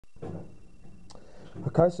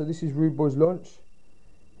Okay, so this is Rudeboy's lunch.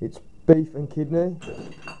 It's beef and kidney.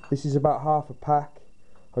 This is about half a pack.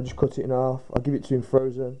 I just cut it in half. I give it to him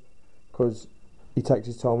frozen because he takes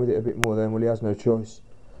his time with it a bit more then, well, he has no choice.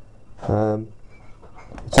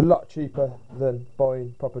 It's a lot cheaper than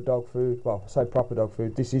buying proper dog food. Well, I say proper dog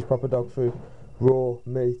food, this is proper dog food. Raw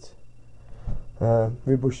meat.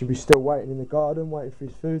 Rudeboy should be still waiting in the garden, waiting for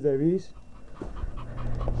his food. There he is.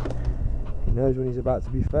 He knows when he's about to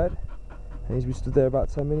be fed. And he's been stood there about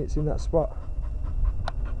 10 minutes in that spot.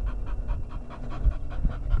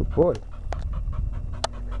 Good boy.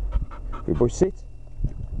 Rudeboy, sit.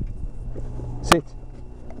 Sit.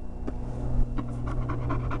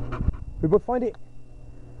 Rudeboy, find it.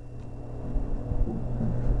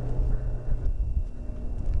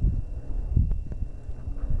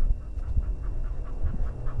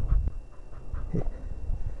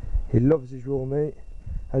 He loves his raw meat,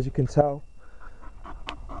 as you can tell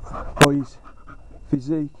by his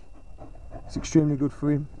physique. It's extremely good for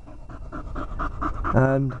him,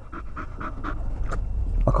 and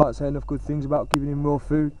I can't say enough good things about giving him raw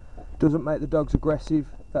food. Doesn't make the dogs aggressive,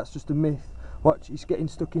 that's just a myth. Watch, he's getting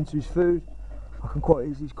stuck into his food. I can quite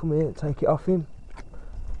easily come here and take it off him.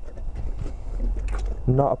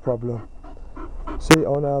 Not a problem. See,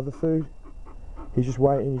 I now have the food. He's just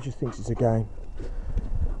waiting, he just thinks it's a game.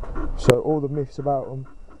 So all the myths about him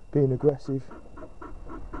being aggressive,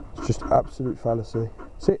 it's just absolute fallacy.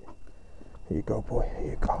 Sit. Here you go, boy.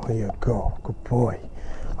 Here you go. Here you go. Good boy.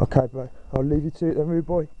 Okay, bro. I'll leave you to it then,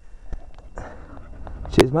 Rudeboy.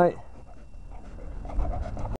 Cheers, mate.